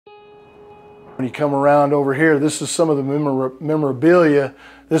When you come around over here, this is some of the memorabilia.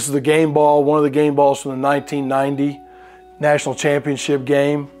 This is the game ball, one of the game balls from the 1990 National Championship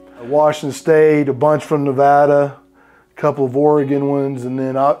game. Washington State, a bunch from Nevada, a couple of Oregon ones, and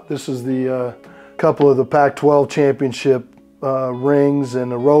then this is the couple of the Pac-12 championship rings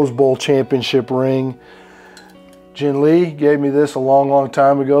and the Rose Bowl championship ring. Jin Lee gave me this a long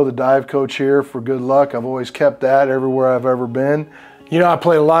time ago, the dive coach here, for good luck. I've always kept that everywhere I've ever been. You know, I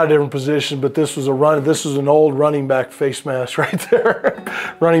played a lot of different positions, but this was an old running back face mask right there.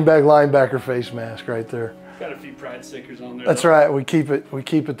 Running back linebacker face mask right there. Got a few pride stickers on there. That's right. We keep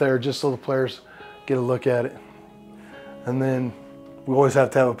it there just so the players get a look at it. And then we always have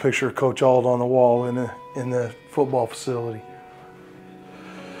to have a picture of Coach Auld on the wall in the football facility.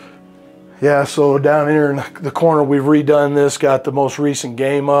 Yeah, so down here in the corner, we've redone this, got the most recent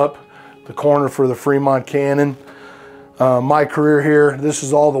game up, the corner for the Fremont Cannon. My career here, this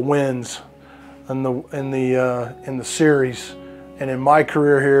is all the wins in the series. And in my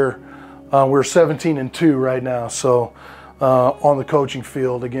career here, we're 17-2 right now, so on the coaching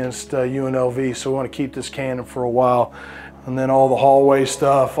field against UNLV. So we want to keep this cannon for a while. And then all the hallway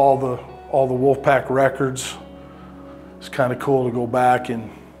stuff, all the Wolfpack records. It's kind of cool to go back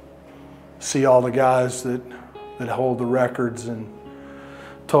and see all the guys that hold the records and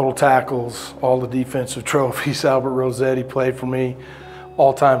total tackles, all the defensive trophies. Albert Rossetti played for me,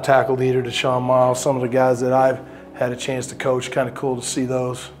 all-time tackle leader Deshaun Miles, some of the guys that I've had a chance to coach. Kind of cool to see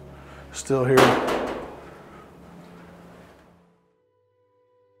those still here.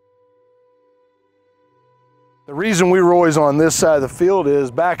 The reason we were always on this side of the field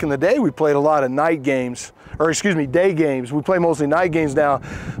is back in the day we played a lot of night games, or excuse me, day games. We play mostly night games now,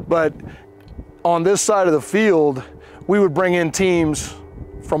 but on this side of the field, we would bring in teams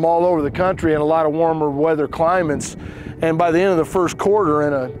from all over the country in a lot of warmer weather climates. And by the end of the first quarter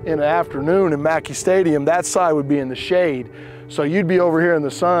in an afternoon in Mackay Stadium, that side would be in the shade. So you'd be over here in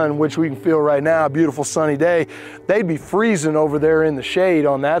the sun, which we can feel right now, a beautiful sunny day. They'd be freezing over there in the shade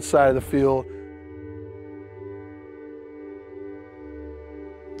on that side of the field.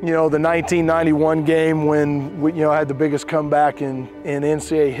 You know, the 1991 game when we, had the biggest comeback in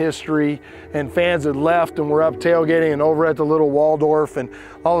NCAA history, and fans had left and were up tailgating and over at the little Waldorf, and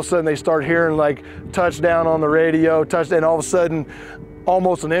all of a sudden they start hearing like touchdown on the radio, touchdown, and all of a sudden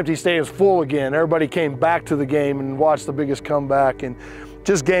almost an empty stadium's full again. Everybody came back to the game and watched the biggest comeback, and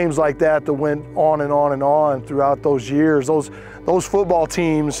just games like that went on and on and on throughout those years. Those football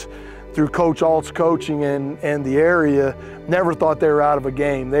teams, through Coach Ault's coaching and the area, never thought they were out of a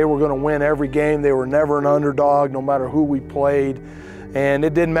game. They were going to win every game. They were never an underdog, no matter who we played. And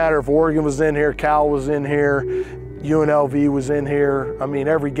it didn't matter if Oregon was in here, Cal was in here, UNLV was in here. I mean,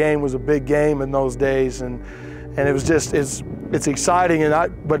 every game was a big game in those days, and it was just, it's exciting.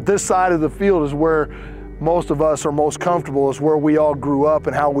 But this side of the field is where most of us are most comfortable. Is where we all grew up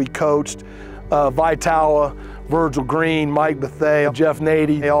and how we coached. Vitala, Virgil Green, Mike Bethea, Jeff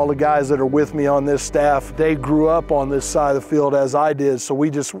Nady, all the guys that are with me on this staff, they grew up on this side of the field as I did, so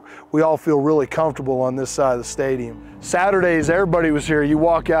we all feel really comfortable on this side of the stadium. Saturdays, everybody was here. You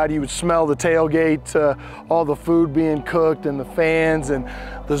walk out, you would smell the tailgate, all the food being cooked and the fans and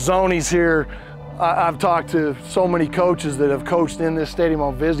the zonies here. I've talked to so many coaches that have coached in this stadium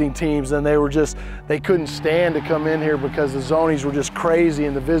on visiting teams, and they couldn't stand to come in here because the zonies were just crazy,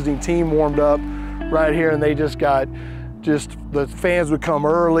 and the visiting team warmed up right here, and the fans would come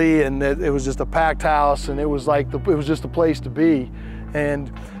early, and it was just a packed house, and it was just a place to be.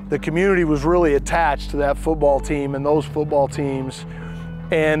 And the community was really attached to that football team and those football teams,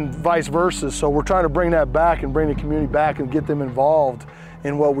 and vice versa. So we're trying to bring that back and bring the community back and get them involved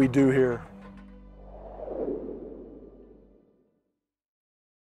in what we do here.